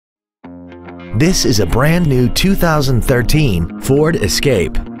This is a brand new 2013 Ford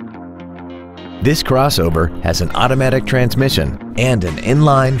Escape. This crossover has an automatic transmission and an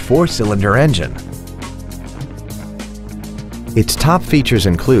inline 4-cylinder engine. Its top features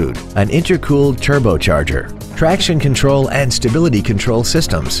include an intercooled turbocharger, traction control and stability control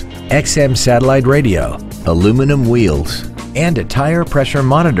systems, XM satellite radio, aluminum wheels, and a tire pressure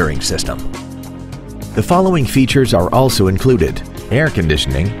monitoring system. The following features are also included: air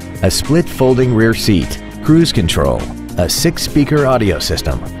conditioning, a split folding rear seat, cruise control, a 6-speaker audio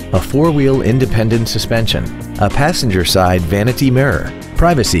system, a 4-wheel independent suspension, a passenger side vanity mirror,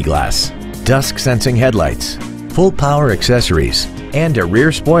 privacy glass, dusk sensing headlights, full power accessories, and a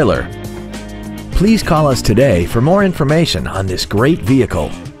rear spoiler. Please call us today for more information on this great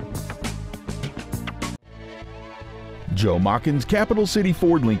vehicle. Joe Machens Capital City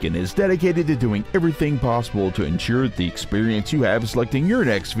Ford Lincoln is dedicated to doing everything possible to ensure that the experience you have selecting your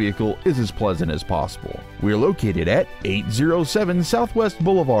next vehicle is as pleasant as possible. We are located at 807 Southwest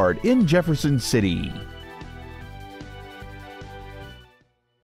Boulevard in Jefferson City.